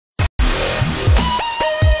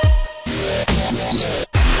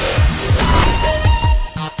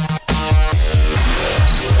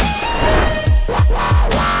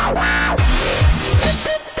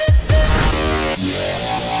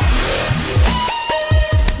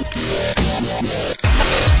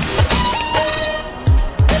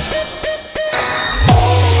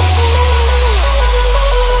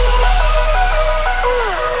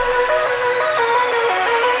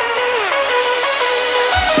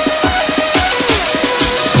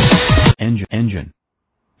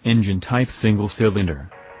Engine type single cylinder.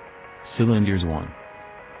 Cylinders 1.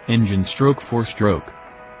 Engine stroke 4-stroke.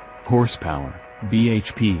 Horsepower,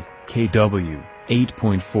 bhp, kW,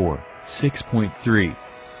 8.4, 6.3.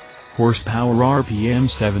 Horsepower RPM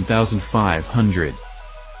 7500.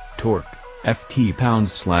 Torque, ft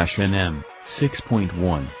pounds/Nm,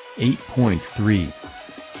 6.1, 8.3.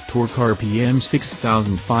 Torque RPM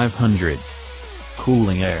 6500.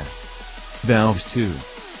 Cooling air. Valves 2.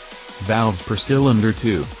 Valves per cylinder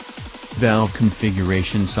 2. Valve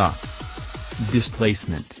configuration SOC.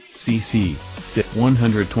 Displacement, cc, sit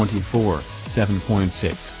 124,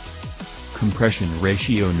 7.6. Compression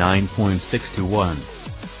ratio 9.6 to 1.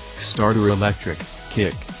 Starter electric,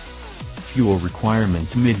 kick. Fuel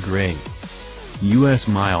requirements mid-grade. US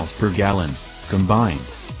miles per gallon, combined,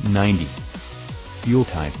 90. Fuel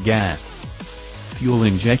type gas. Fuel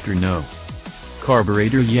injector no.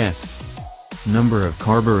 Carburetor yes. Number of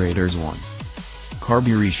carburetors 1.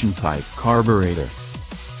 Carburation type carburetor.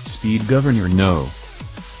 Speed governor no.